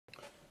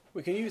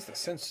We can use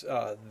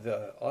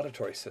the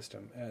auditory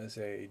system as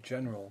a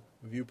general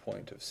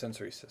viewpoint of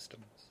sensory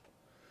systems.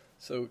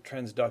 So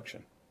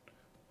transduction,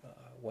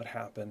 what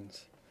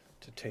happens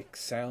to take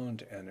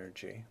sound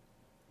energy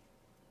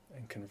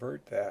and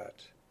convert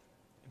that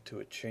into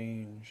a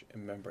change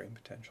in membrane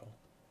potential,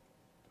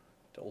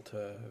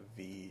 delta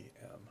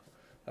VM.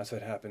 That's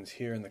what happens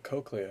here in the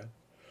cochlea.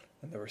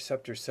 And the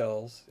receptor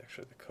cells,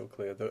 actually the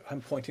cochlea,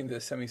 I'm pointing to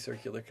the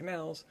semicircular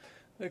canals,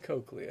 the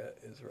cochlea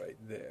is right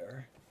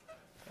there.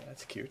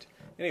 That's cute.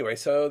 Anyway,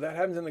 so that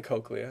happens in the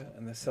cochlea,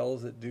 and the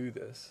cells that do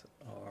this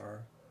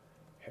are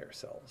hair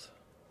cells.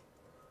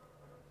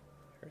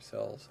 Hair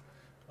cells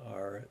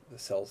are the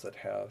cells that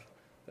have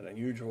an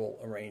unusual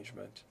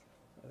arrangement.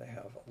 They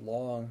have a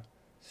long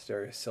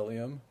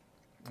stereocilium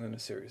and a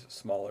series of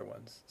smaller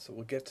ones. So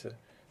we'll get to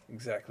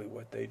exactly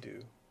what they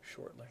do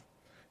shortly.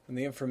 And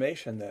the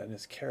information then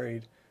is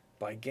carried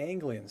by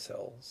ganglion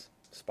cells,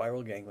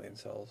 spiral ganglion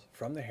cells,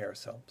 from the hair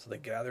cell. So they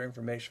gather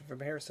information from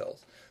hair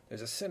cells.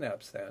 There's a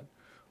synapse then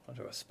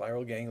onto a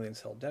spiral ganglion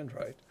cell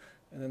dendrite,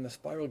 and then the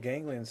spiral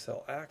ganglion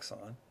cell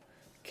axon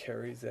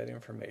carries that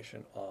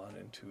information on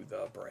into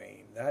the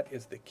brain. That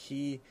is the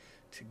key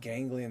to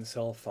ganglion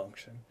cell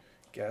function,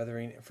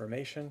 gathering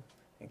information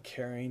and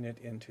carrying it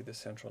into the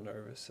central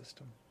nervous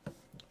system.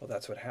 Well,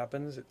 that's what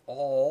happens.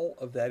 All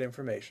of that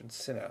information,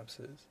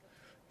 synapses,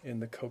 in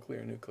the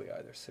cochlear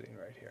nuclei. They're sitting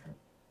right here.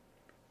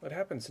 What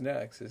happens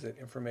next is that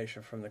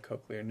information from the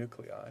cochlear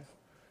nuclei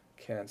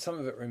some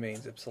of it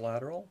remains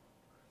ipsilateral,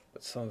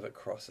 but some of it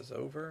crosses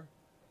over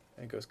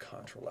and goes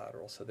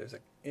contralateral. So there's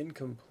an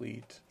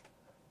incomplete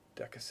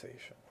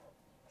decussation.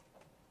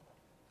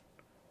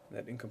 And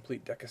that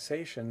incomplete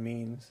decussation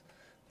means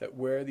that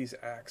where these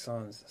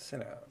axons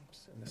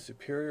synapse in the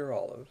superior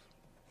olive,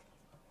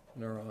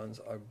 neurons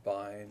are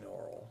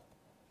binaural.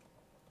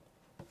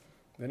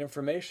 That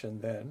information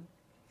then,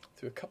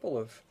 through a couple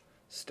of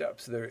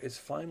steps, there is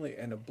finally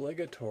an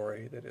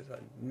obligatory, that is a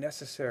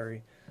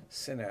necessary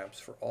synapse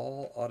for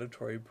all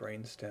auditory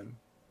brainstem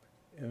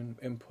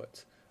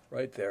inputs.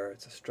 Right there,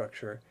 it's a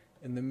structure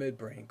in the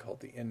midbrain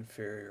called the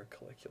inferior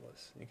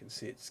colliculus. You can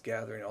see it's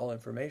gathering all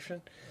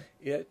information.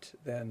 It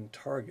then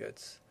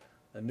targets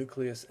a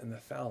nucleus in the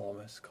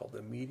thalamus called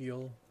the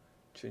medial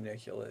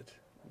geniculate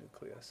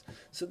nucleus.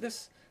 So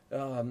this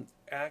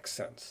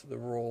accents the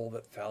role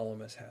that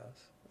thalamus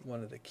has.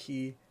 One of the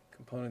key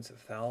components of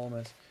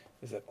thalamus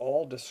is that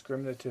all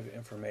discriminative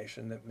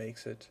information that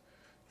makes it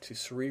to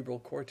cerebral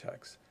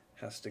cortex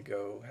has to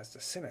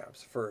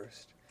synapse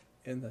first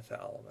in the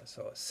thalamus.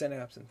 So a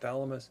synapse in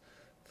thalamus,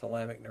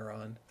 thalamic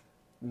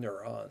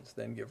neurons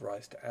then give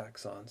rise to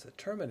axons that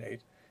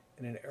terminate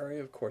in an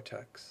area of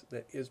cortex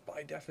that is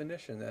by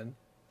definition then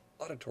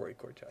auditory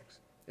cortex.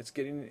 It's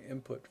getting an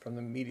input from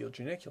the medial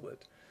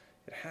geniculate.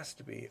 It has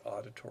to be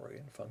auditory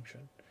in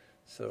function.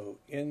 So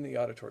in the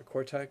auditory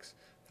cortex,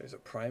 there's a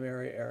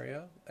primary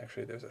area.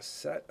 Actually, there's a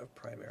set of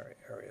primary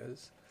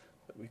areas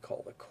that we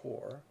call the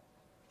core.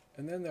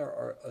 And then there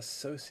are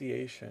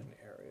association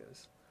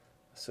areas.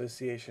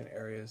 Association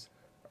areas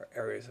are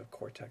areas of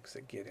cortex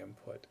that get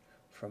input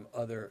from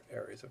other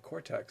areas of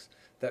cortex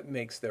that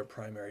makes their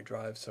primary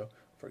drive. So,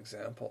 for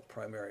example,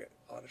 primary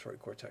auditory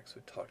cortex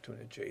would talk to an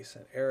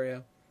adjacent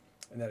area,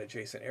 and that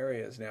adjacent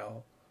area is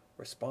now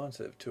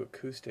responsive to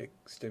acoustic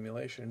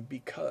stimulation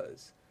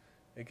because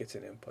it gets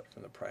an input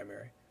from the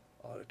primary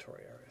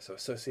auditory area. So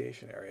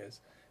association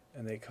areas,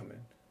 and they come in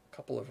a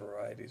couple of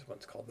varieties.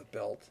 One's called the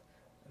belt,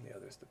 and the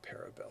other is the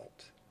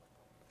parabelt.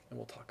 And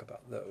we'll talk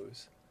about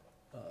those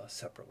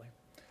separately.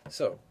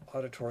 So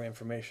auditory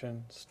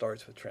information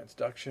starts with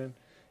transduction.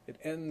 It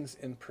ends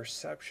in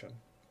perception.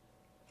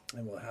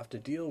 And we'll have to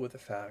deal with the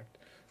fact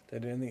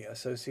that in the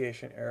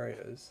association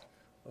areas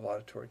of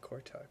auditory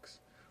cortex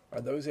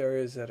are those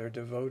areas that are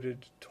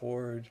devoted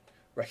toward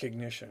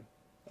recognition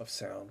of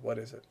sound. What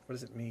is it? What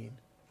does it mean?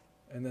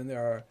 And then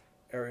there are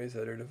areas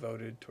that are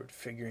devoted toward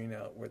figuring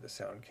out where the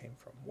sound came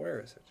from. Where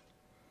is it?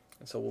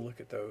 And so we'll look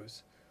at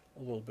those a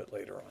little bit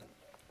later on.